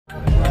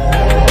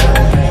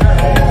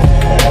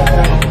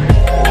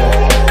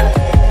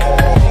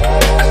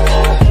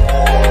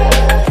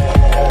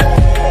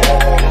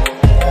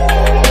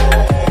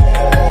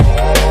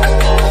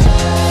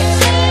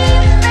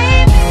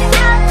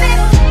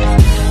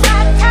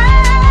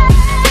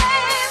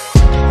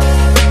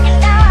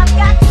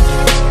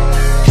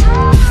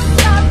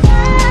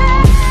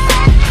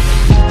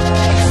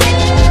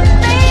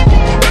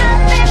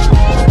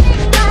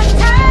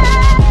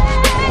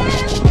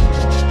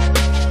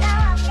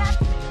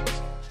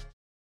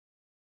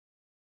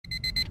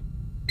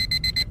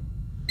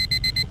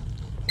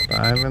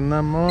5 in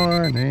the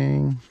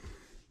morning.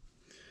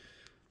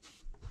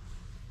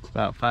 It's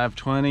about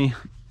 5:20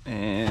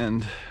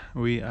 and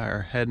we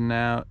are heading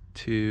out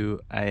to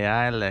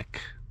Aialik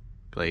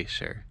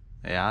Glacier.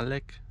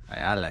 Aialik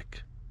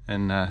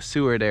in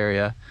Seward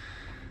area.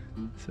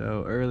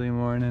 So early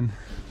morning,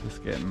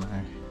 just getting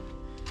my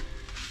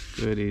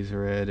goodies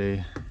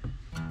ready.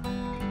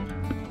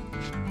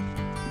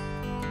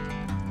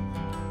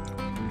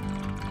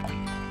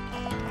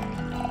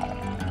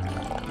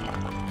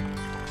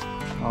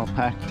 All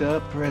packed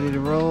up, ready to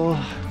roll.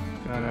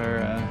 Got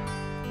our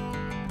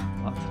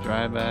lots of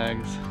dry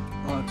bags,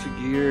 lots of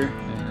gear,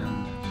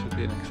 and should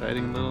be an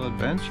exciting little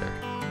adventure.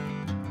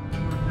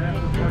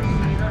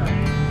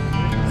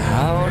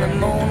 How the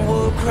moon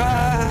will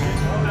cry,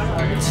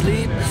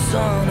 sleep the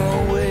sun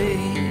away.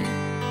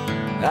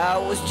 I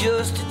was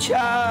just a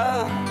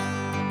child,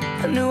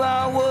 I knew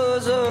I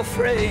was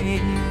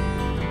afraid.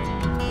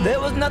 There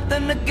was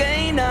nothing to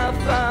gain, I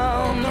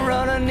found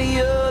running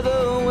the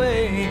other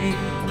way.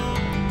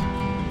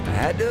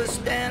 I had to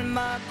stand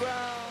my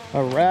ground.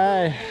 All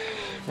right,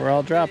 we're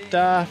all dropped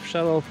off.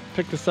 Shuttle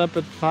picked us up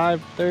at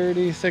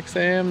 5:30, 6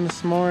 a.m.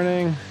 this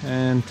morning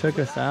and took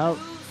us out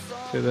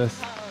to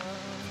this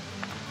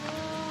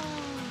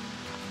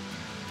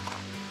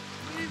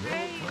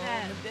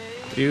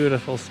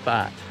beautiful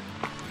spot.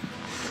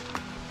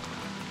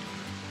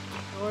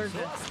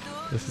 Gorgeous.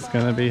 This is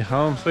gonna be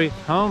home sweet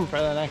home for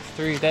the next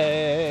 3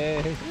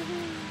 days.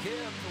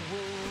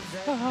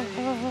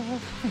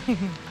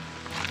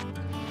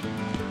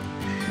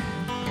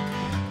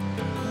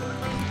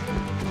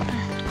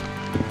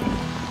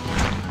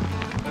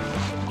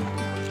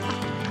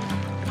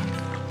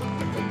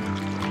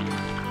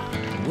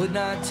 Would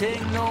not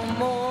take no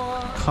more.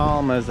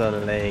 Calm as a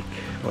lake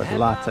with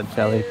lots of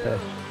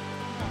jellyfish.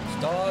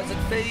 Stars had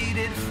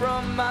faded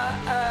from my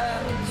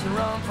eyes,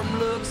 run from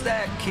looks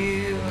that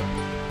kill.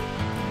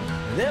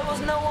 There was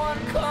no one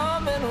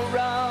coming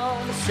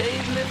around to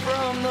save me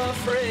from the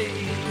fray.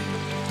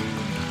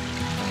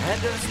 I had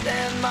to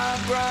stand my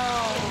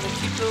ground and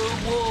keep the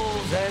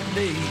wolves at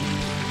bay.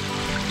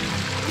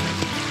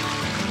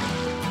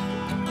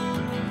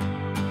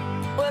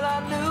 Well, I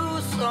knew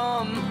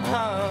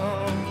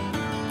somehow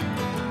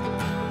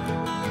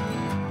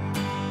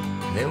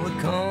there would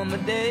come a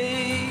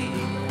day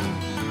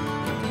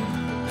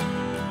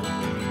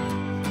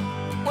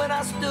when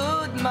I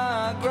stood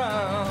my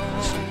ground,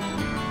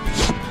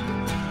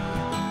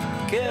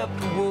 kept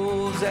the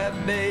wolves at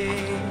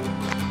bay.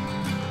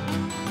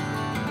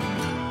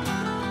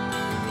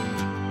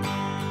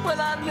 Well,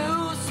 I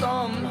knew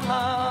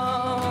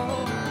somehow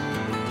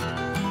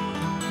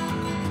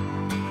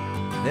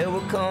there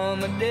would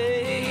come a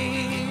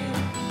day,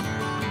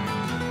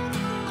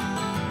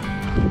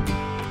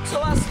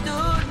 so I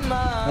stood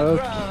my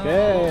ground.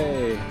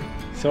 Okay,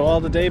 so all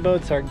the day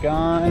boats are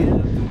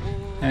gone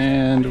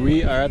and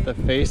we are at the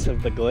face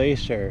of the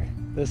glacier.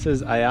 This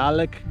is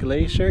Aialik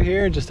Glacier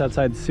here, just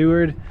outside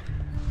Seward,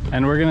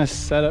 and we're gonna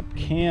set up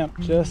camp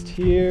just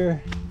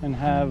here and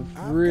have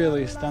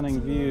really stunning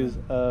views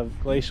of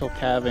glacial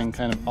calving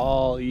kind of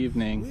all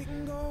evening.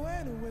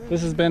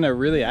 This has been a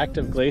really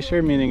active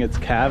glacier, meaning it's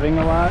calving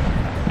a lot.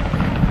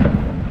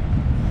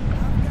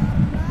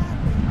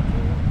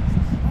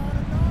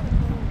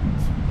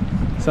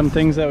 Some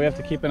things that we have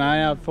to keep an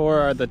eye out for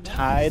are the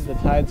tide. The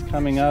tide's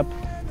coming up.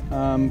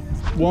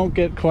 Won't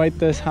get quite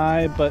this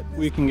high, but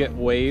we can get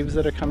waves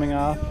that are coming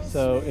off.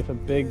 So if a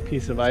big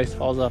piece of ice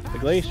falls off the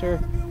glacier,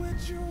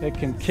 it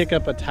can kick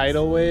up a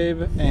tidal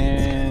wave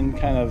and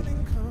kind of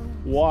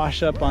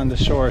wash up on the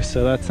shore.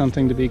 So that's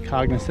something to be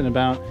cognizant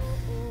about.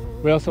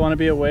 We also want to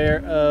be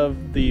aware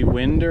of the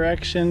wind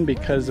direction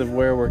because of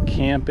where we're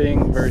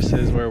camping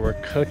versus where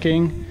we're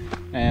cooking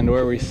and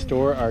where we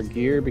store our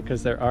gear,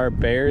 because there are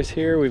bears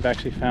here. We've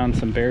actually found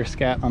some bear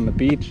scat on the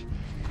beach.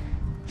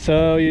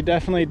 So you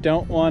definitely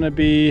don't want to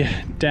be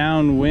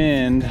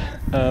downwind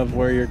of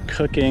where you're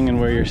cooking and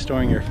where you're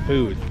storing your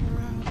food.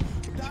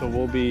 So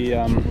we'll be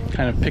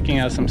kind of picking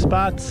out some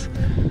spots.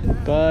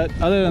 But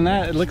other than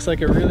that, it looks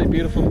like a really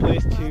beautiful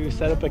place to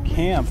set up a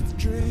camp.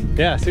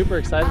 Yeah, super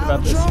excited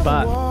about this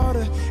spot.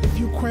 If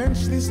you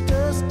quench these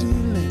thirsty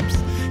lips,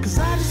 'cause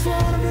I just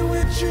wanna be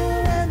with you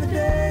when the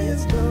day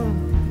is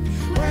done.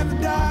 When the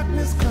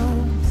darkness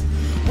comes,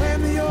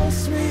 when the old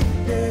sweet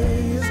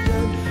day is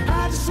done,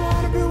 I just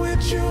wanna be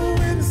with you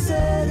in the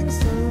setting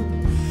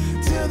sun,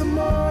 till the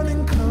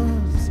morning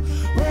comes,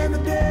 when the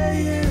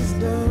day is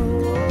done.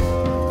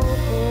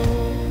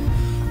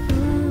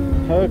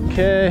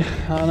 Okay,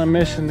 on a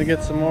mission to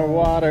get some more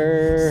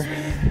water.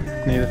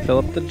 Need to fill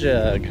up the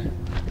jug.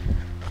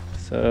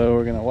 So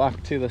we're gonna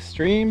walk to the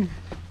stream,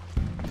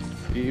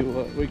 see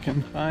what we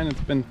can find.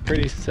 It's been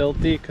pretty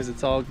silty because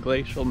it's all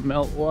glacial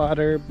melt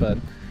water, but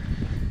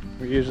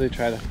we usually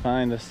try to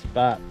find a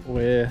spot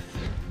with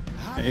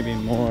maybe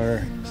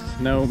more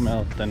snow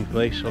melt than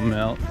glacial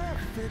melt.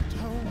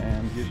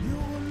 And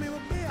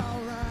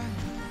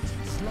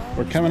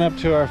we're coming up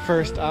to our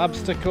first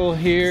obstacle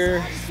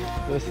here.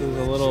 This is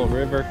a little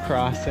river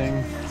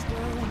crossing.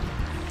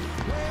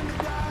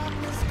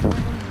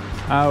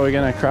 How are we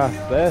gonna cross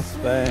this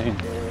thing?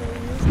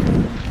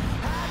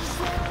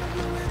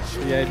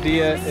 The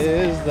idea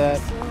is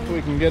that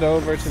we can get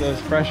over to those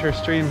fresher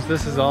streams.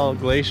 This is all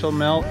glacial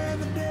melt,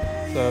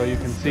 so you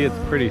can see it's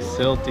pretty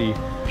silty.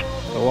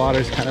 The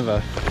water's kind of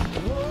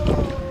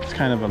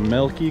a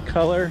milky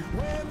color.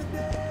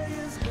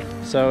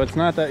 So it's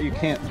not that you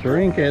can't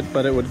drink it,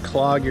 but it would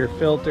clog your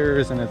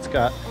filters, and it's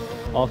got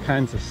all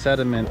kinds of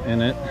sediment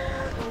in it.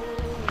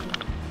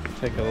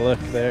 Take a look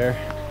there.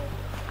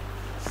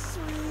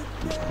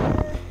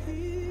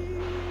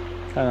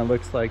 Kind of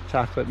looks like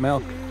chocolate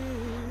milk.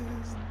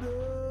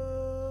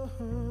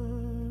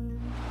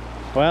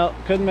 Well,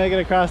 couldn't make it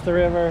across the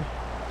river,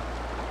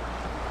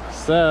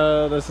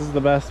 so this is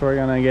the best we're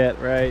gonna get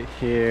right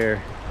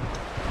here.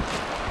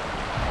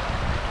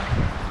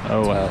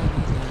 Oh well,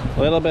 a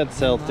little bit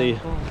silty,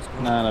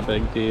 not a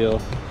big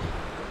deal.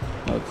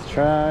 Let's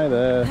try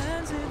this.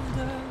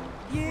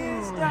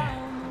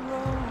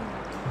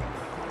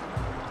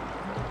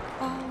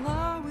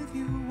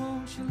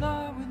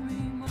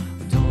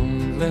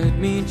 Don't let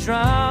me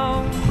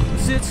drown,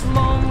 'cause it's a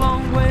long,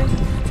 long way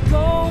to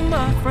go,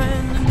 my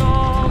friend, and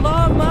all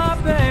of my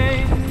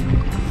pain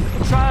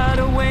will try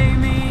to weigh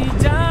me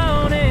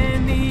down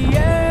in the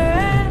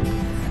end.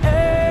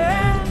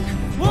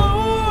 Whoa,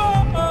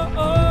 oh,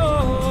 oh,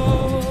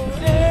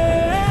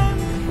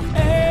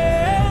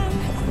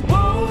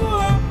 whoa,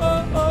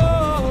 oh,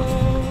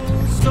 oh.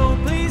 So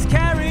please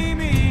carry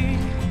me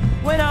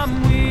when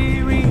I'm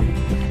weary,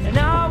 and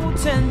I will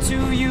tend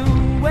to you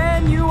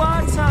when you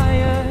are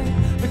tired,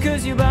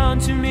 because you're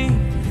bound to me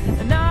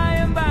and I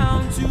am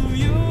bound to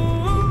you.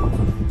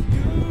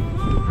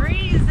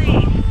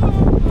 Breezy.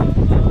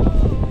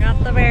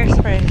 Got the bear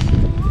spray.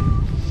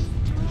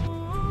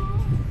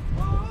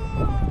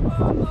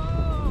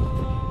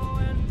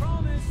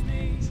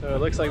 So it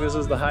looks like this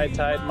is the high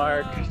tide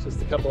mark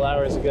just a couple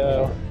hours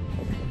ago.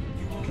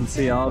 You can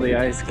see all the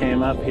ice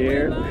came up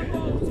here.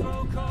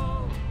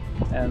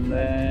 And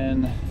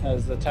then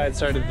as the tide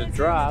started to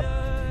drop,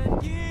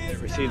 it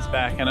recedes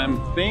back. And I'm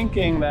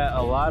thinking that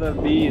a lot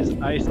of these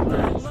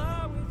icebergs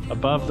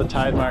above the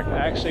tide mark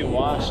actually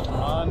washed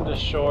onto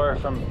shore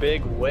from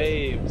big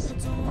waves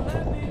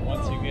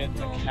once you get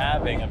a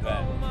calving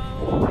event.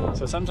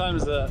 So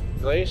sometimes the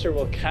glacier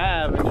will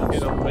calve and you'll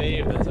get a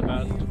wave that's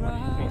about 20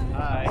 feet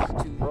high,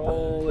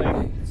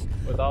 rolling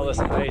with all this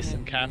ice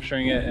and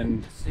capturing it,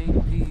 and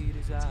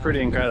it's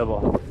pretty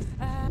incredible.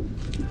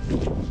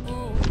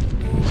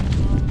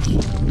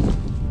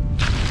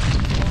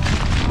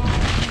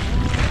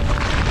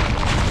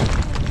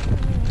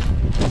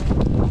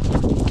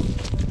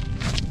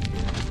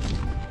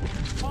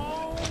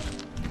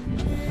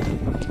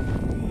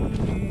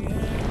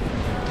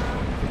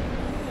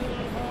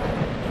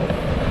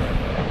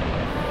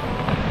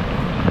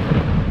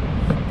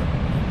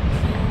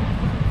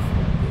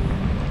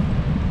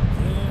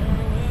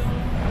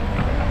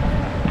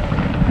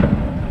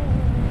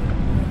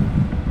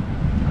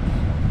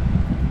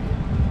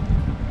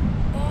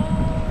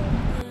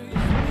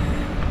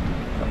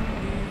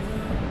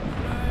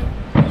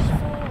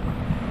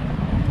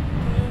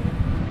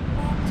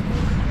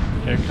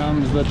 Here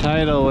comes the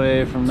tidal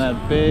wave from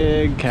that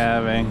big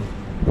calving.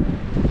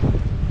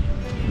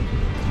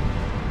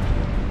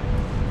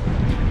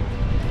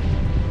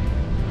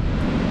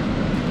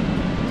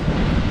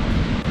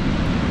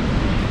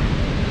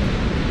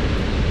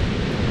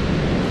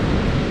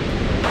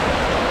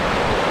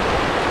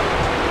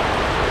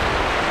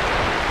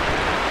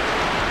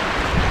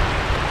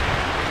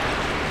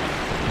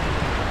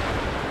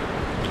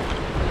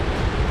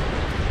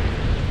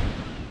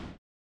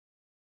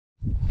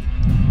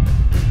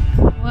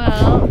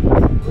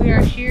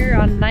 Here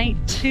on night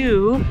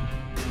 2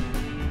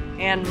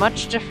 and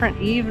much different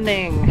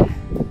evening.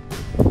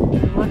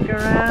 Look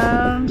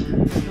around,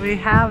 we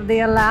have the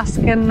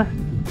Alaskan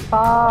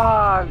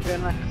fog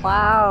and the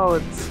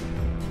clouds,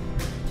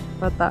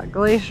 but that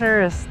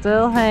glacier is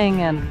still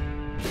hanging.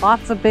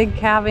 Lots of big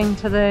calving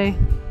today.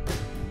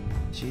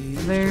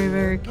 Very,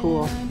 very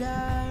cool.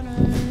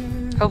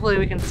 Hopefully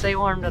we can stay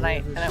warm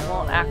tonight and it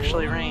won't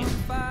actually rain.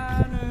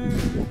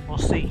 We'll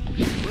see.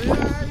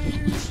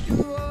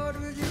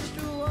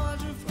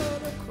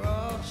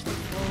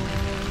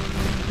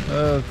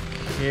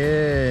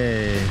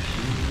 Okay,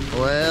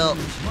 well,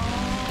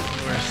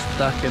 we're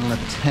stuck in the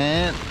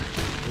tent.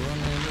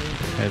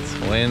 It's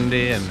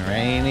windy and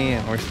rainy,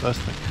 and we're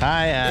supposed to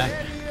kayak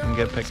and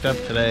get picked up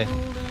today.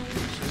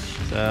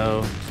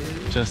 So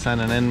just sent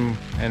an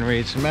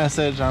in-reach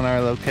message on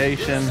our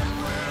location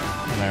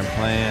and our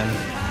plan,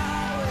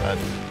 but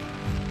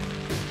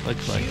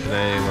looks like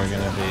today we're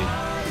gonna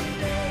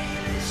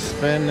be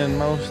spending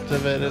most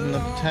of it in the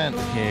tent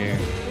here.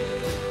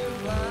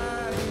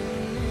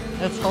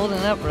 It's holding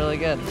up really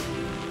good.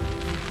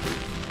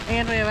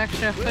 And we have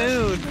extra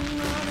food,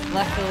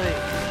 luckily.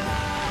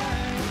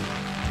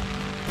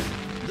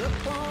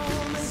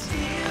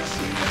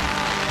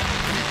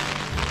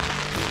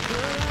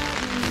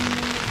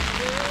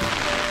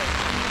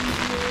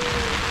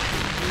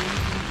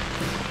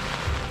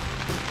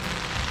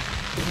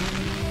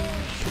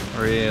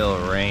 real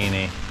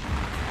rainy.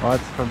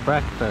 What's for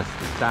breakfast,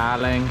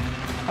 darling?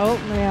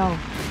 Oatmeal.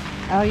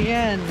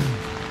 Again.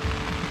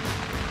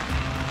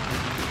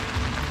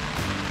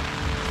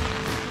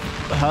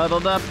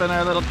 Huddled up in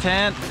our little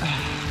tent.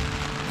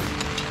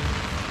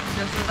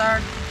 This is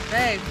our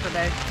day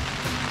today.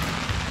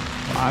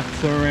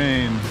 Lots of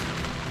rain.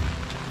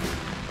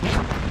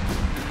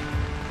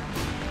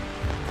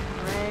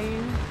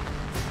 Rain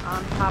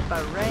on top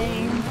of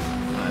rain.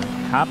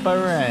 On top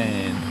of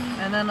rain.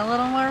 And then a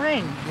little more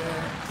rain.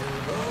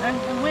 And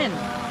some wind.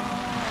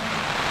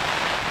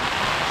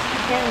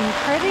 It's getting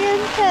pretty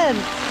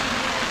intense.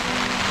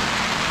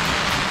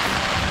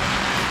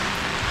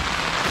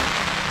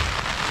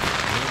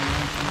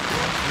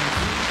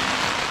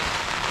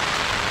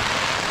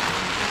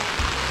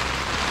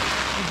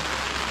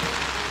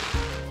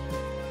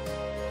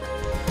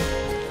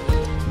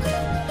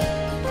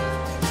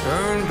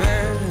 Turn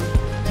back,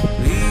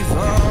 leave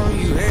all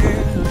you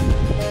had,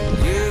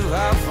 give, I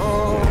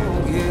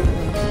forgive.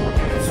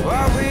 It's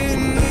what we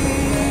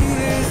need,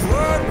 is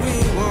what we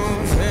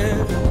once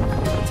had.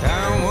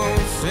 Time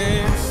won't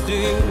stand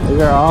still.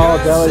 These are all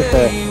Just jellyfish.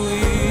 say you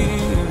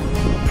will,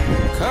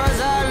 'cause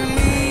I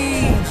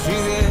need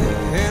you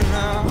there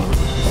now.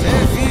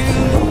 If you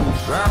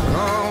rock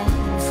on,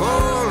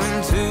 fall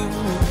into,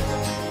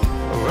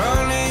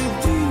 running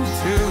deep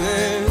to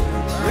that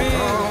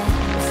real,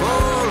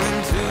 fall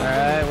into.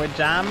 Alright, we're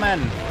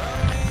jamming.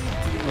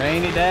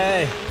 Rainy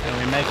day, and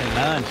we're making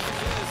lunch.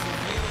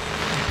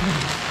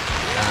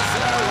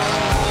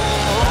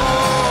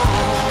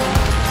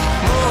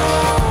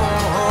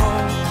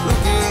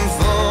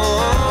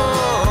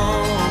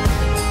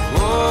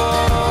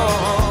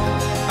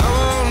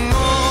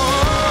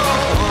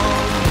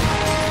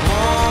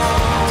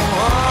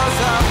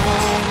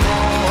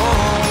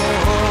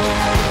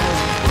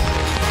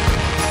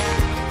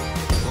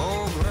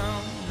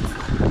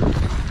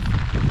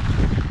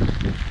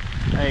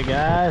 Hey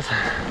guys,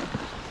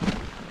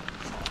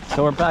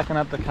 so we're backing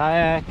up the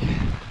kayak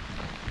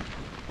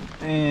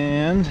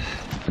and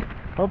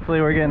hopefully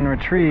we're getting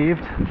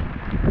retrieved.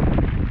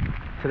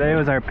 Today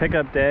was our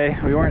pickup day.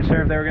 We weren't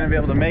sure if they were going to be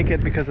able to make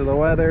it because of the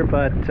weather,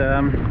 but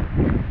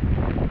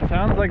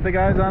sounds like the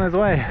guy's on his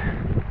way.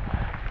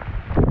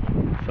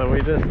 So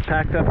we just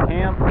packed up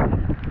camp.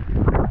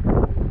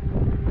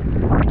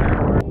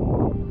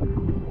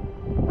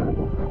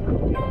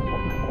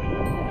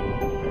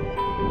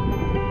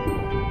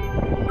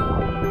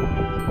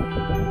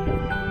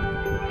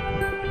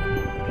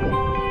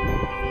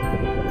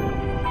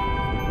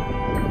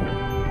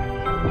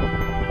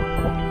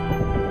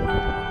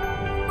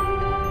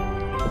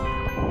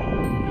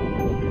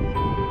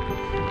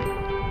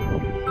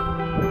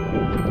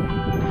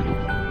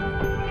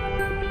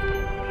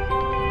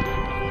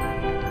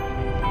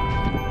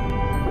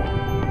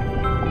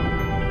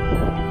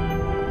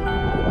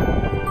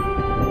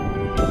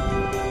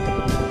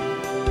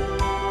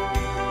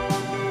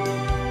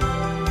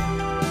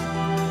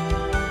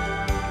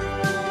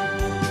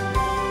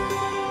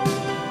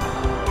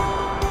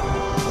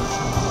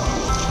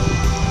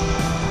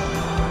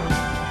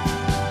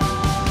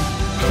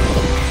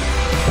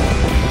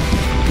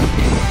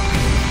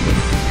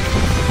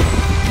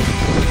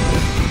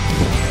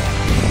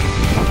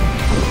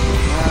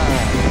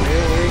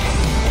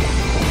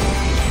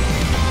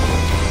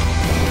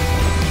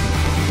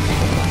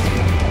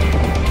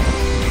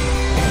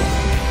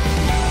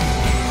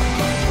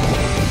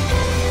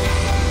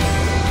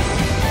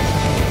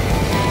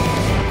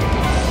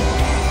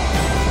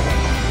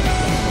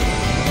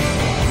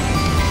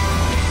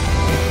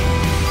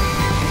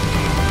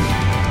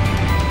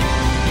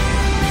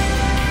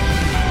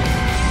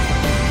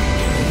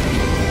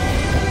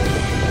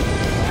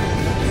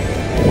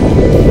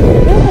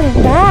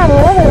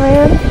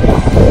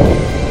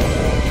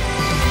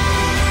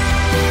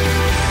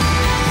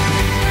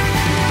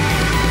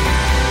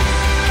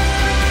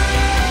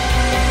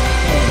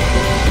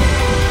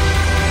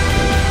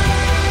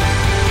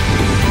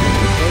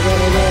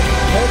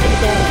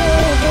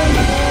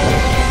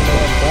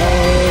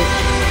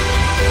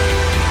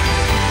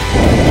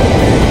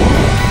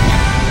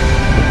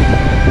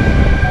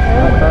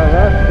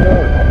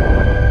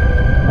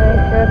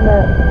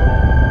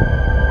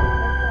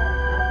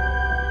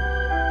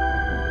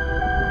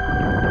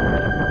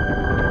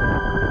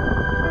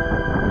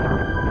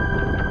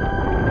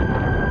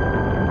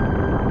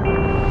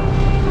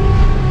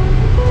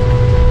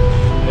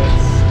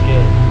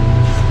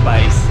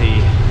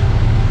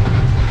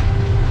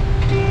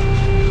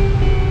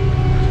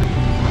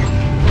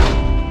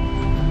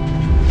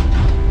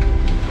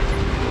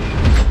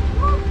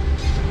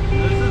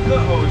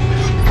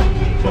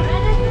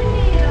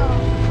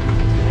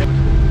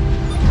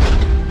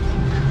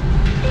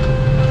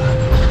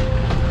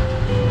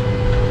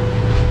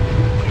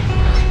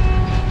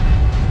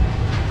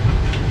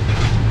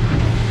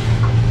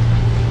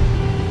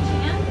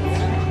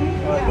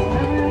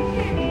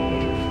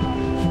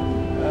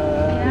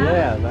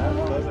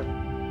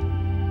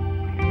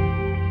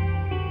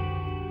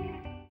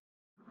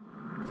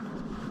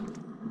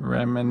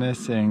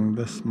 Reminiscing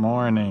this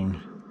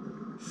morning.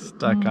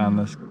 stuck on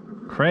this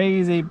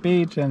crazy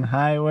beach and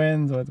high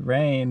winds with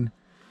rain.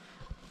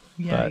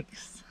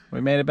 Yikes. But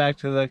we made it back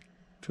to the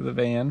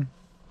van.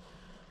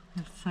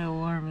 It's so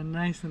warm and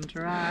nice and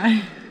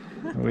dry.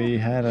 We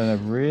had a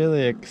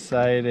really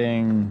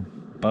exciting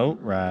boat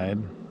ride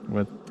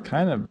with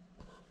kind of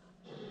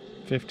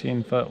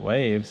 15-foot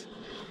waves.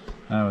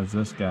 That was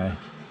this guy.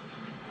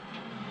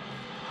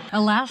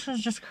 Alaska's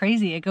just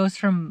crazy. It goes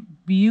from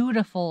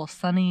beautiful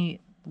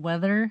sunny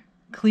weather,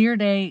 clear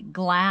day,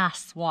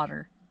 glass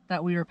water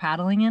that we were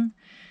paddling in,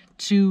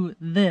 to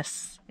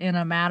this in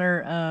a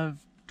matter of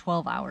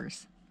 12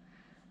 hours.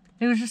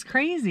 It was just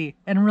crazy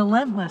and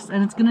relentless,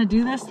 and it's gonna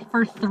do this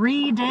for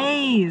 3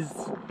 days.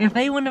 If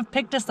they wouldn't have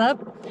picked us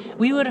up,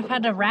 we would have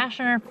had to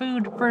ration our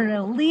food for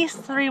at least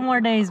 3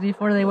 more days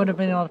before they would have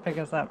been able to pick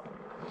us up.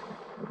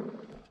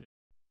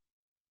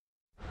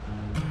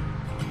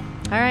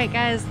 All right,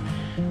 guys,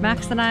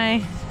 Max and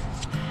I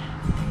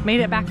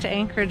made it back to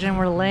Anchorage and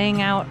we're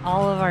laying out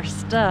all of our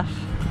stuff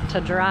to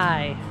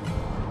dry.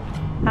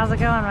 How's it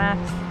going,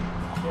 Max?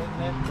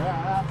 Getting it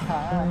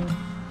dry.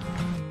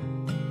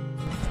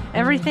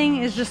 Everything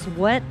is just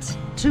wet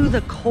to the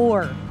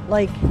core,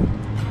 like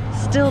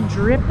still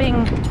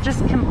dripping,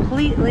 just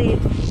completely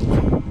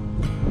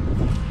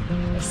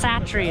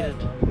saturated.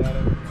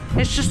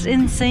 It's just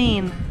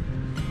insane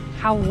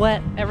how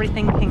wet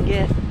everything can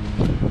get.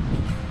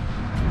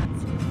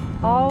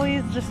 It's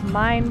always just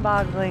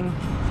mind-boggling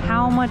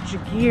how much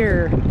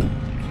gear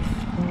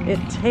it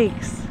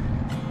takes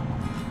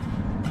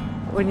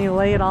when you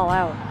lay it all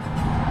out.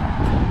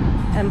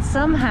 And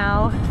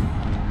somehow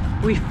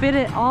we fit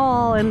it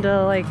all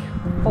into like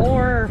 4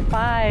 or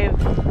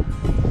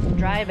 5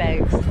 dry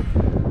bags.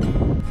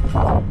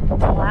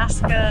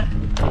 Alaska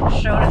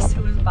showed us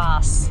who was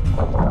boss.